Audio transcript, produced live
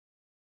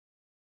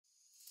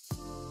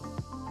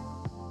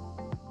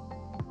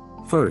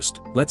First,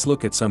 let's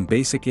look at some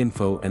basic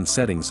info and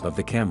settings of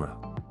the camera.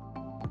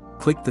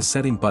 Click the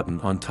setting button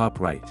on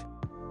top right.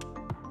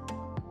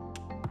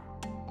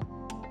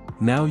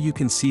 Now you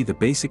can see the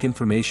basic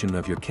information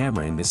of your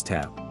camera in this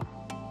tab.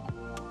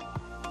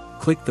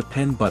 Click the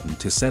pen button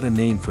to set a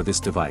name for this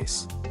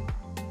device.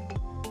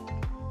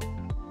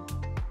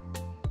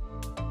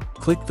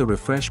 Click the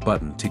refresh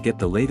button to get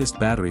the latest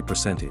battery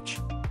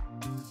percentage.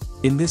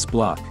 In this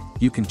block,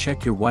 you can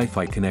check your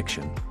Wi-Fi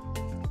connection.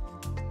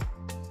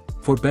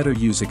 For better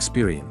use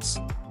experience,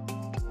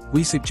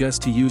 we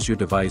suggest to use your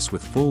device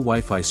with full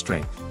Wi-Fi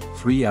strength,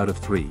 3 out of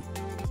 3.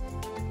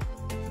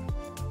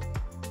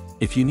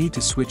 If you need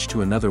to switch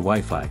to another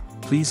Wi-Fi,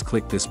 please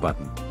click this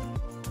button.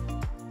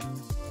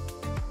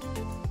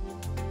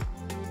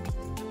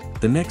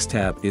 The next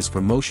tab is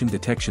for motion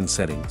detection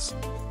settings.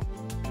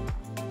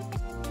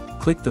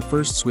 Click the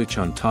first switch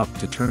on top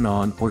to turn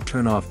on or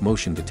turn off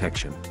motion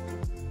detection.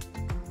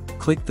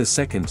 Click the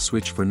second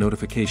switch for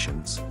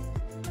notifications.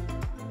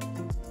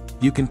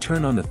 You can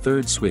turn on the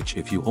third switch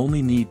if you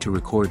only need to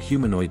record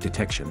humanoid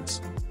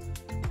detections.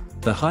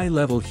 The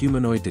high-level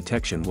humanoid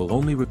detection will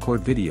only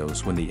record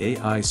videos when the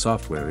AI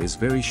software is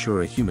very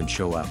sure a human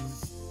show up.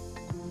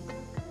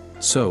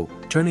 So,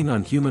 turning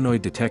on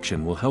humanoid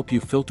detection will help you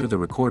filter the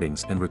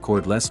recordings and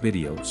record less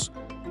videos.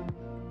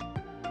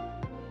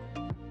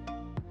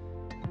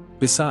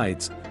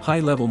 Besides,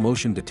 high-level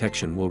motion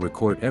detection will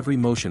record every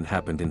motion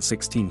happened in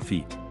 16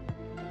 feet.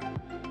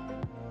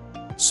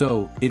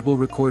 So, it will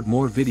record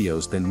more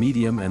videos than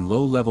medium and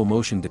low-level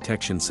motion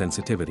detection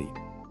sensitivity.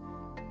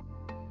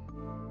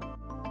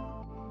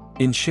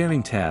 In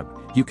Sharing tab,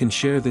 you can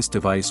share this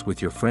device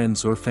with your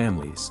friends or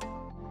families.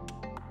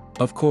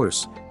 Of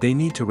course, they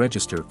need to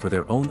register for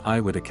their own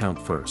iWiT account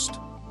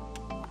first.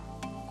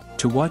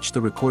 To watch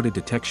the recorded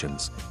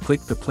detections,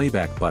 click the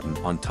playback button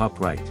on top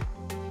right.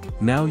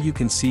 Now you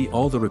can see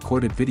all the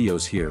recorded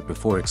videos here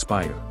before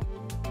expire.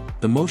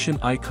 The motion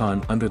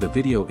icon under the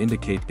video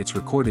indicate it's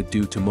recorded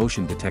due to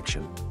motion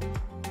detection.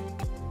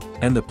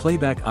 And the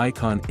playback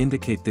icon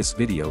indicate this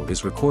video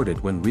is recorded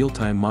when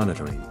real-time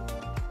monitoring.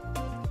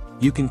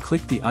 You can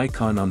click the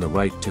icon on the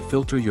right to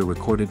filter your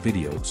recorded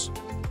videos.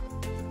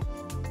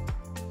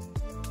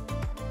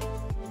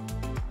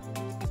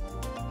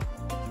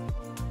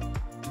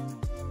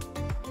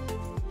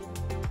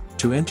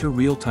 To enter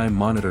real-time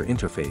monitor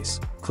interface,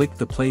 click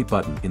the play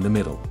button in the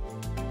middle.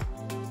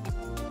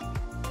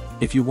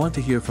 If you want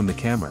to hear from the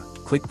camera,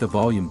 click the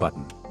volume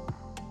button.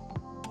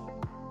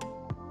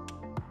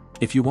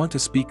 If you want to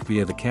speak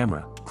via the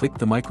camera, click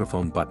the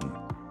microphone button.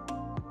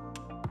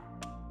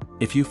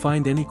 If you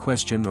find any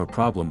question or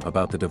problem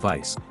about the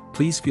device,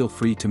 please feel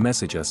free to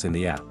message us in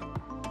the app.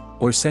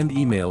 Or send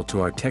email to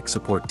our tech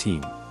support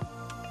team.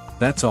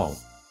 That's all.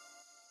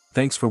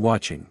 Thanks for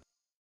watching.